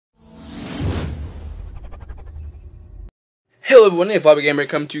Hello everyone, it's Bobby Gamer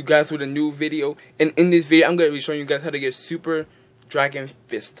coming to you guys with a new video, and in this video I'm going to be showing you guys how to get Super Dragon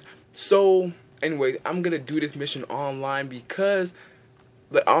Fist. So anyway, I'm going to do this mission online because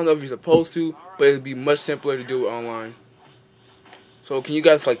I don't know if you're supposed to, but it'd be much simpler to do it online. So can you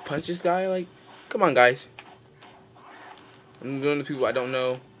guys like punch this guy? Like, come on guys. I'm doing the people I don't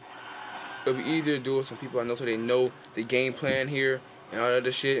know. It'll be easier to do it with some people I know so they know the game plan here and all that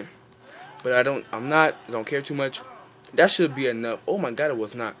other shit. But I don't care too much. That should be enough. Oh my god, it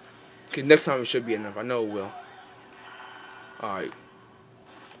was not. Okay, next time it should be enough. I know it will. Alright.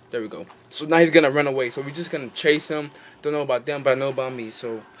 There we go. So now he's going to run away. So we're just going to chase him. Don't know about them, but I know about me.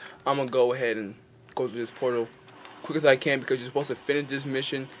 So I'm going to go ahead and go through this portal quick as I can because you're supposed to finish this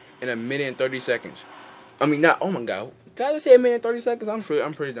mission in 1 minute and 30 seconds. I mean, not, oh my god. Did I just say 1 minute and 30 seconds?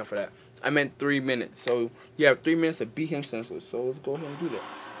 I'm pretty done for that. I meant 3 minutes. So you have 3 minutes to beat him senseless. So let's go ahead and do that.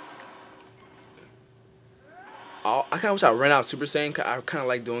 I kind of wish I ran out Super Saiyan, cause I kind of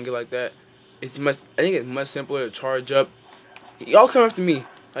like doing it like that. I think it's much simpler to charge up. Y'all come after me.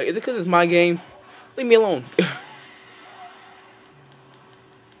 Like, is it because it's my game? Leave me alone.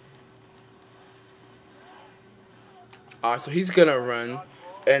 Alright, so he's gonna run,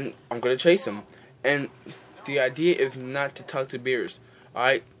 and I'm gonna chase him. And the idea is not to talk to Beers.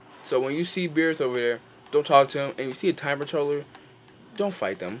 Alright? So when you see Beers over there, don't talk to him. And you see a time controller, don't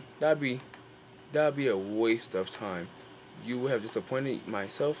fight them. That'd be a waste of time. You would have disappointed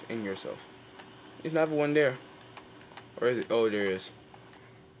myself and yourself. There's not one there. Or is it? Oh, there is.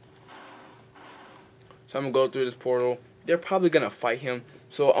 So I'm gonna go through this portal. They're probably gonna fight him.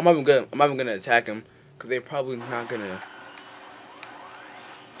 So I'm not even gonna attack him because they're probably not gonna.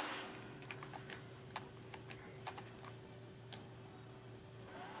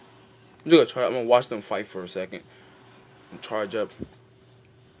 I'm gonna watch them fight for a second and charge up.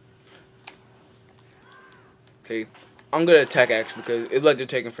 Okay, I'm gonna attack actually because it's like they're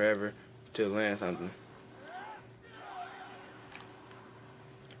taking forever to land something.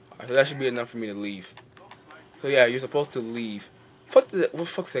 Alright, so that should be enough for me to leave. So yeah, you're supposed to leave. What the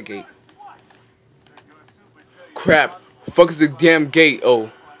fuck's that gate? Crap! Fuck is the damn gate?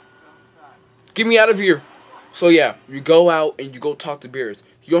 Oh, get me out of here! So yeah, you go out and you go talk to Beers.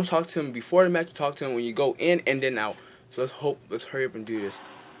 You don't talk to him before the match. You talk to him when you go in and then out. So let's hurry up and do this.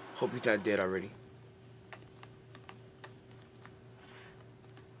 Hope he's not dead already.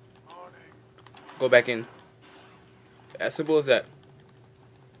 Go back in. As simple as that.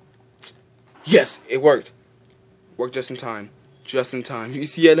 Yes, it worked. Worked just in time. Just in time. You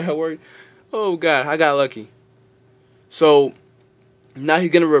see how that worked? Oh god, I got lucky. So now he's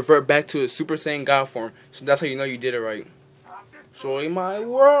gonna revert back to his Super Saiyan God form. So that's how you know you did it right. Show my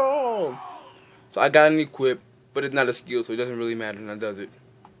world. So I got an equip, but it's not a skill, so it doesn't really matter. Now does it?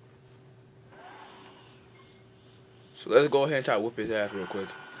 So let's go ahead and try to whip his ass real quick.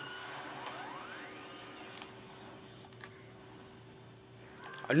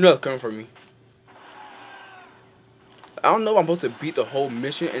 I knew it was coming for me. I don't know if I'm supposed to beat the whole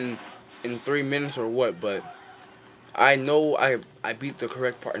mission in 3 minutes or what, but I know I beat the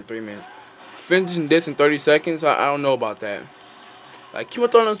correct part in 3 minutes. Finishing this in 30 seconds, I don't know about that. Like, keep on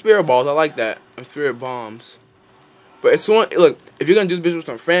throwing them spirit balls. I like that. And spirit bombs. But if look, if you're gonna do this business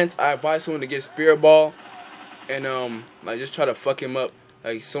with some friends, I advise someone to get spirit ball and like just try to fuck him up.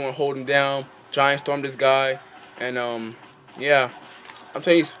 Like someone hold him down, giant storm this guy, and yeah. I'm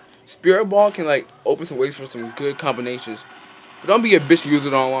telling you, spirit ball can like open some ways for some good combinations. But don't be a bitch and use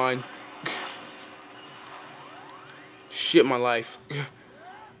it online. Shit my life.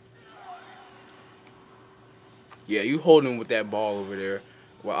 Yeah, you hold him with that ball over there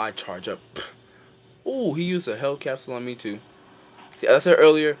while I charge up. Ooh, he used a hell capsule on me too. See, as I said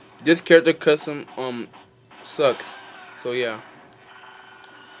earlier, this character custom sucks. So yeah.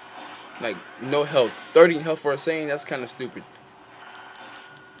 Like no health. 30 health for a Saiyan, that's kinda stupid.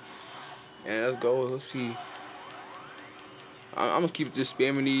 And let's go, let's see. I'm gonna keep just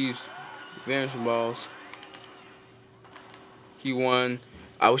spamming these vanishing balls. He won.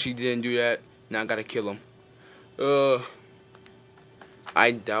 I wish he didn't do that. Now I gotta kill him.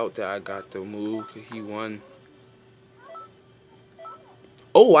 I doubt that I got the move. He won.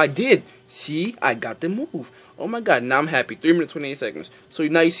 Oh, I did. See, I got the move. Oh my god, now I'm happy. 3 minutes 28 seconds. So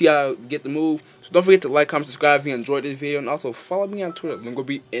now you see how I get the move. So don't forget to like, comment, subscribe if you enjoyed this video, and also follow me on Twitter. Link will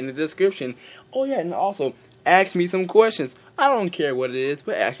be in the description. Oh yeah, and also ask me some questions. I don't care what it is,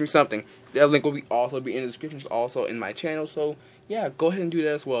 but ask me something. That link will also be in the description, also in my channel. So yeah, go ahead and do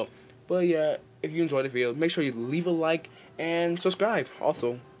that as well. But yeah, if you enjoyed the video, make sure you leave a like and subscribe.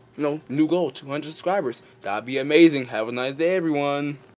 Also, new goal, 200 subscribers. That'd be amazing. Have a nice day, everyone.